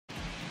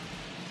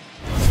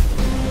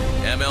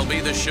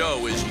MLB The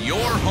Show is your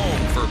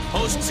home for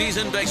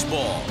postseason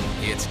baseball.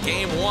 It's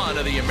Game 1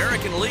 of the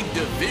American League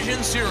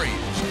Division Series.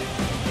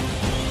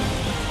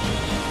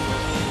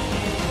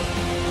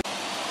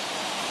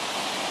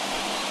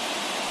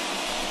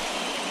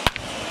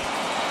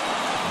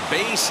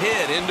 Base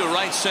hit into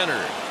right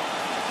center.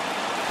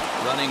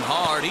 Running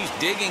hard, he's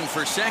digging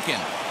for second.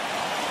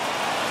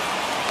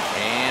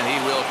 And he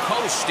will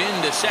coast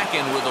into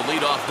second with a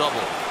leadoff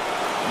double.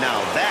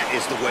 Now that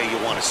is the way you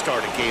want to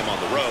start a game on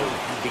the road.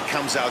 He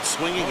comes out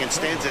swinging and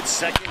stands at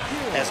second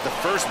as the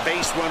first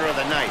base runner of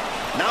the night.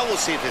 Now we'll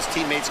see if his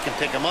teammates can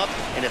pick him up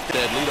and if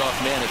that leadoff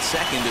man at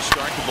second to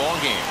start the ball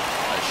game.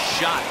 A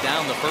shot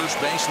down the first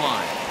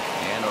baseline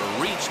and a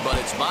reach, but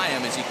it's by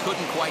him as he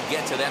couldn't quite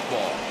get to that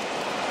ball.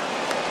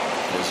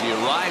 As he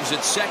arrives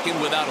at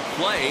second without a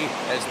play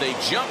as they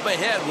jump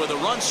ahead with a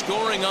run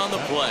scoring on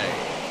the play.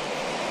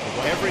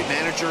 Every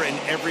manager and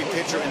every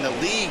pitcher in the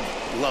league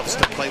loves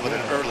to play with an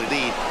early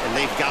lead, and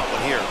they've got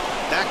one here.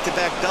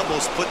 Back-to-back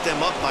doubles put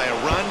them up by a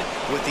run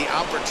with the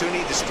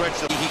opportunity to stretch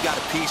the... He got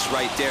a piece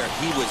right there.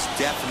 He was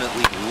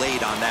definitely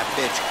late on that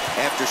pitch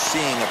after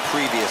seeing a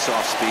previous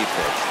off-speed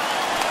pitch.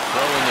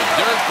 Throw in the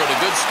dirt, but a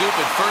good scoop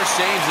at first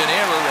saves an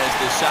error as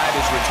this side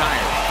is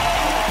retired.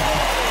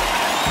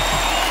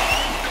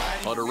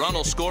 But a run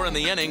will score in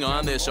the inning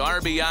on this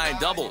RBI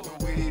double.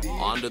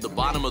 On to the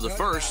bottom of the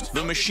first.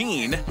 The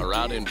Machine are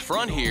out in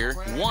front here,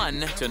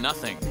 1-0.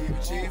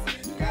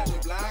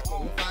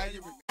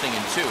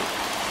 2.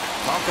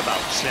 Talk about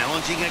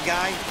challenging a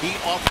guy. He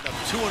offered up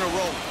 2 in a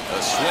row.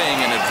 A swing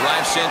and a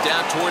drive sent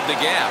out toward the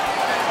gap.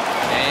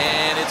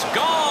 And it's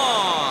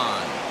gone.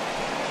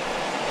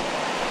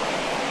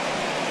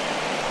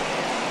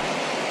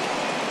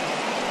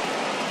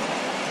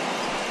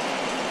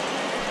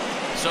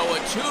 So a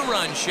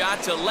 2-run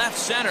shot to left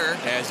center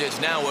as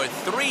it's now a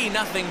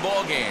 3-0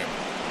 ball game.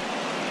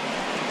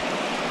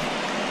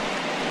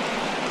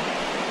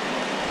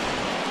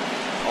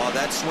 Oh,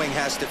 that swing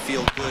has to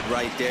feel good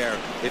right there.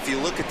 If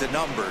you look at the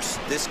numbers,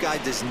 this guy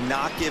does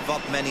not give up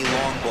many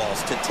long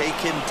balls. To take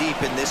him deep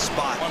in this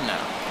spot. 1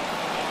 now.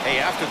 Hey,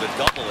 after the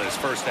double at his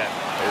first at.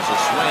 There's a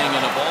swing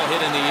and a ball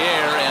hit in the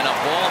air and a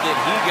ball that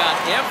he got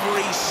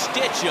every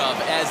stitch of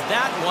as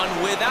that one,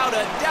 without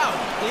a doubt,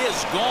 is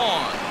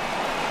gone.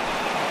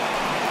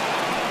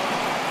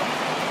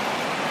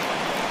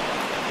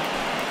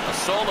 A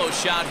solo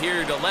shot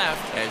here to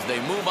left as they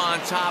move on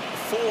top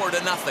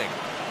 4-0.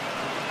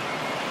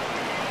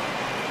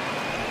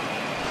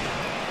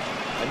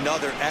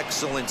 Another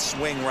excellent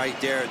swing right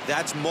there.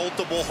 That's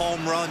multiple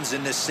home runs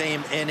in the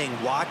same inning.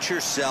 Watch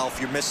yourself.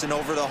 You're missing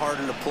over the heart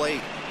of the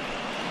plate.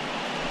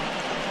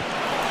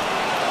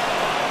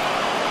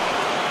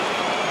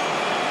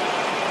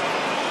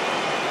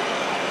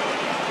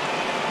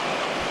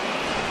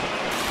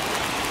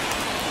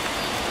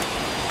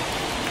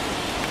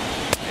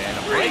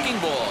 Breaking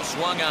ball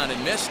swung on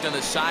and missed, and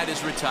the side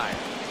is retired.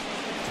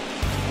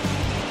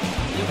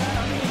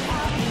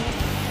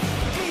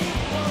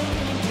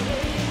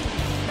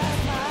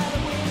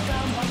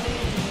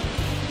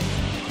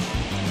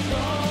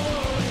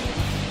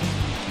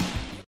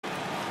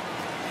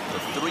 The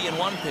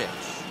 3-1 pitch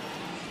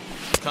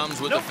comes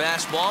with the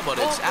fastball, but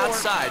it's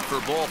outside for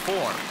ball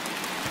 4.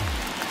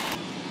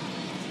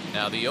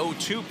 Now the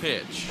 0-2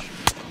 pitch.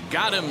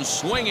 Got him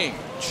swinging.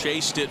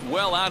 Chased it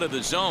well out of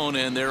the zone,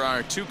 and there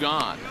are 2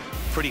 gone.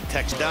 Pretty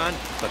text on,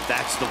 but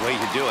that's the way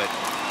to do it.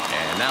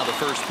 And now the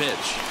first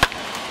pitch.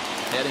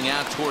 Heading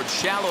out towards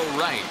shallow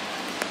right.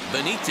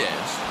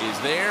 Benitez is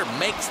there,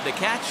 makes the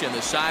catch, and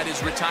the side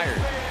is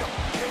retired.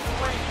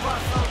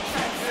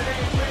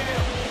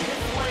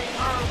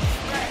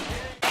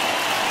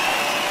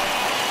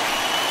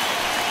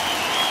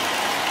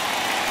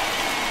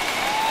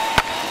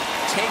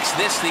 Takes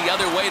this the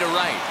other way to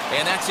right,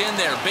 and that's in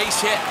there.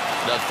 Base hit.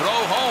 The throw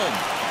home.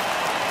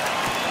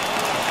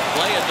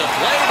 Play at the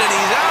plate, and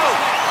he's out.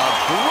 A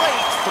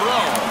great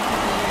throw.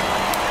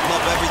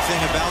 Love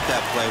everything about that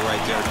play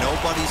right there.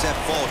 Nobody's at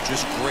fault.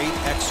 Just great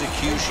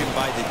execution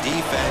by the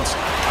defense.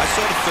 I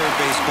saw the third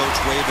base coach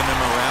waving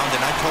him around,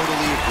 and I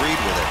totally agreed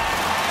with it.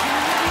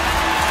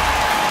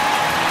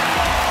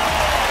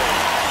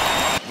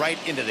 Right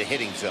into the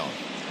hitting zone.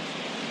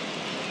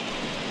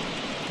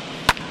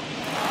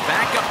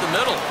 Back up the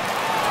middle.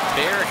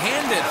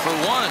 Barehanded for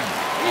 1.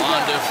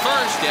 On to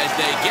first as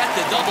they get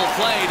the double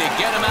play to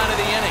get him out of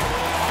the inning.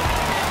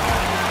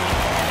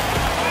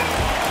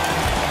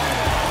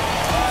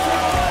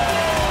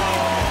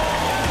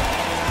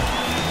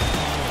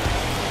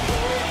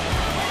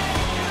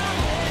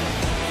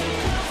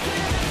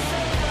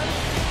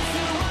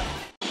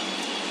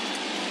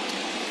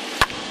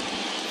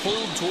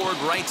 Pulled toward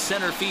right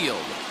center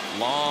field.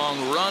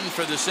 Long run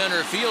for the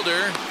center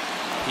fielder.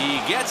 He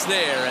gets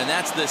there, and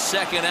that's the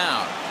 2nd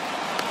out.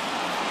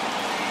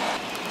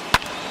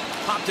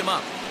 Popped him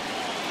up.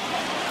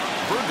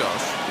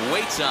 Burgos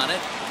waits on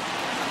it,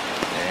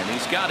 and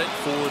he's got it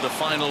for the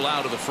final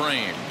out of the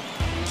frame.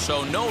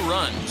 So no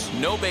runs,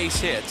 no base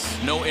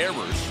hits, no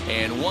errors,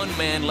 and 1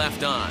 man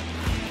left on.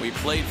 We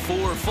played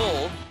 4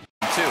 full,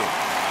 2.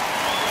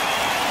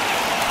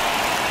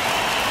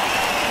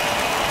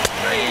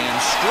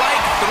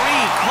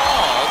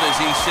 as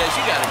he says,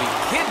 "You got to be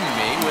kidding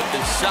me," with the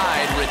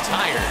side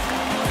retired.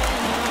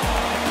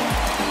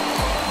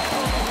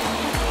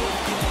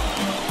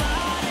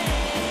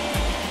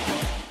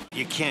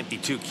 You can't be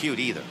too cute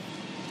either.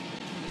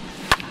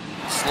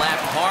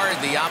 Slapped hard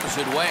the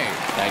opposite way.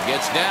 That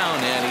gets down,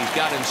 and he's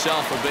got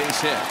himself a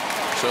base hit.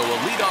 So a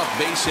leadoff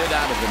base hit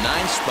out of the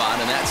 9th spot,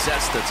 and that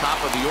sets the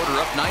top of the order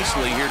up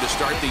nicely here to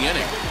start the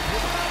inning.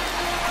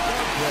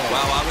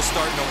 Wow, I was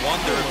starting to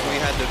wonder if we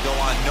had to go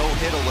on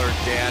no-hit alert,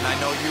 Dan. I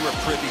know you were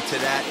privy to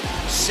that.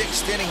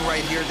 6th inning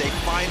right here, they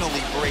finally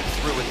break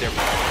through with their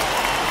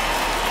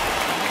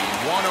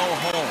 1-0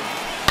 home.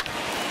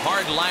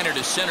 Hard liner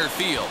to center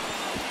field.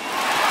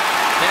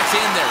 That's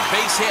in there,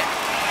 base hit.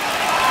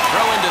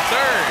 Throw into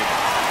third.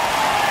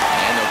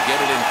 And they'll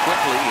get it in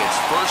quickly. It's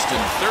 1st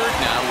and 3rd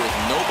now with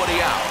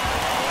nobody out.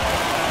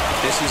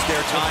 This is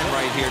their time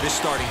right here. This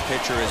starting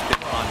pitcher has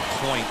been on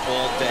point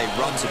all day.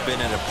 Runs have been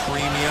at a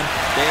premium.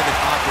 They have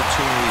an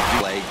opportunity to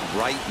play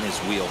right in his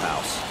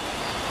wheelhouse.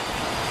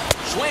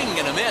 Swing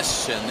and a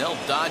miss, and they'll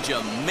dodge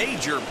a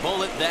major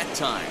bullet that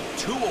time.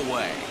 2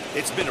 away.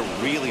 It's been a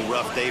really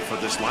rough day for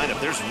this lineup.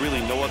 There's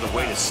really no other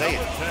way to say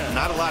it.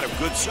 Not a lot of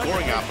good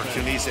scoring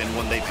opportunities, and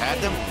when they've had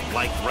them,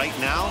 like right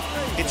now,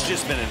 it's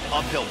just been an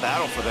uphill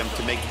battle for them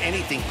to make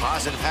anything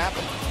positive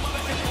happen.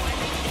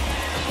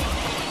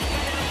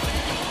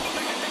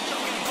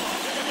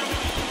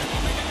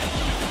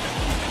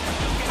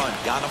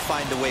 Gotta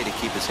find a way to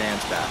keep his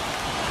hands back.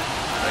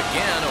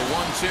 Again, a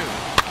 1-2.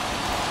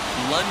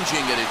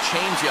 Lunging at a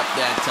changeup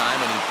that time,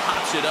 and he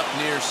pops it up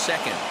near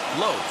second.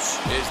 Lopes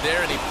is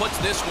there, and he puts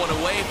this one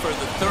away for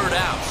the 3rd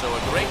out. So a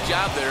great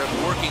job there of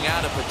working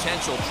out a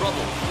potential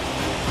trouble.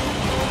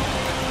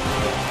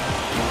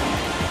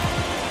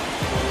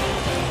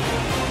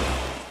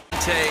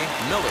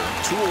 Miller,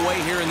 2 away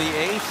here in the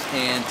 8th,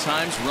 and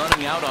time's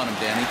running out on him,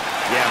 Danny.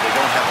 Yeah, they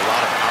don't have a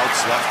lot of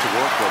outs left to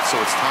work with, so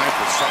it's time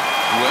for something.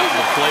 Well,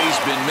 the play's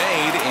been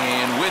made,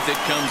 and with it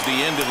comes the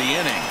end of the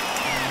inning.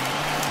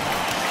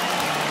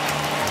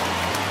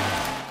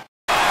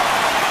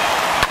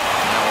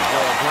 Now a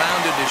ball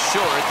grounded to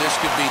short. This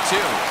could be 2.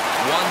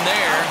 1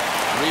 there.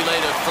 Relay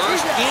to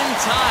first in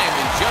time,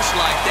 and just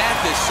like that,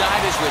 this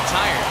side is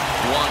retired.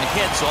 1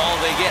 hit's all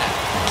they get.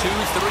 2,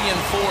 3,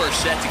 and 4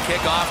 set to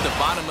kick off the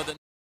bottom of the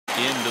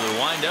into the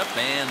windup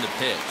and the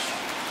pitch.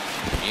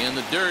 In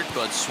the dirt,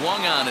 but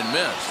swung on and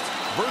missed.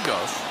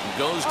 Burgos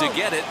goes to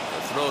get it.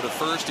 The throw to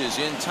first is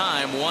in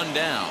time, 1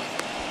 down.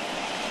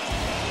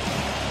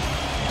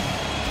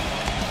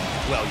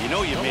 Well, you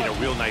know you've made a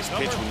real nice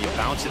pitch when you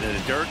bounce it in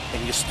the dirt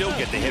and you still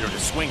get the hitter to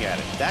swing at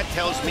it. That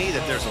tells me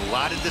that there's a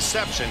lot of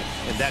deception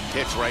in that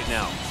pitch right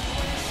now.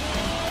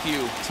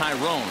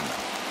 Tyrone.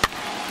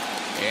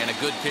 And a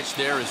good pitch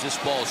there as this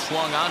ball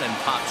swung on and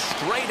popped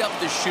straight up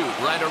the chute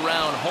right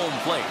around home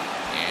plate.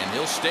 And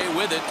he'll stay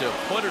with it to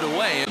put it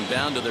away. And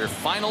down to their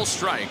final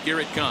strike. Here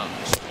it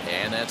comes.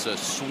 And that's a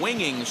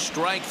swinging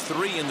strike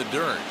 3 in the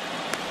dirt.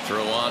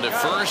 Throw on to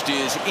first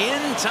is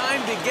in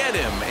time to get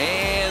him.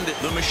 And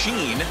the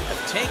Machine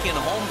have taken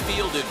home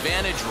field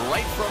advantage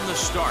right from the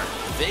start.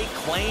 They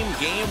claim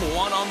game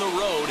 1 on the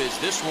road as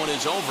this one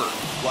is over.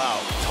 Wow,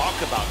 talk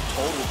about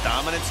total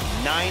dominance.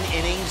 9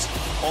 innings,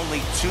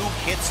 only 2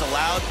 hits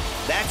allowed.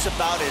 That's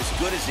about as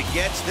good as it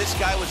gets. This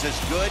guy was as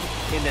good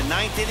in the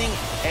 9th inning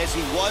as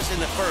he was in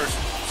the 1st.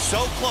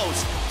 So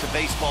close to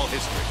baseball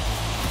history.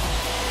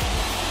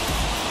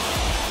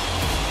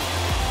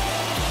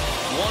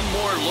 One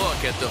more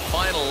look at the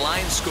final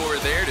line score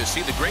there to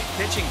see the great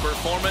pitching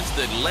performance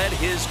that led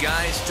his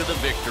guys to the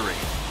victory.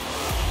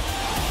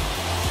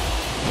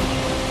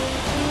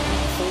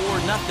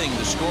 4-0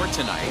 the score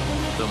tonight.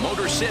 The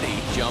Motor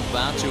City jump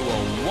out to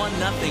a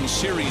 1-0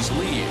 series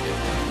lead.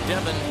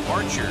 Devin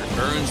Archer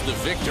earns the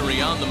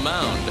victory on the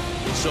mound.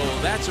 So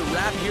that's a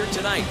wrap here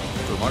tonight.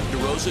 For Mark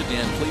DeRosa,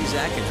 Dan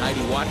Plesac, and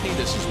Heidi Watney,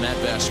 this is Matt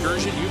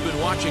Vasgersian. You've been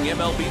watching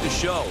MLB The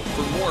Show.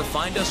 For more,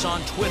 find us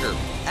on Twitter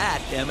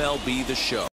 @MLB The Show.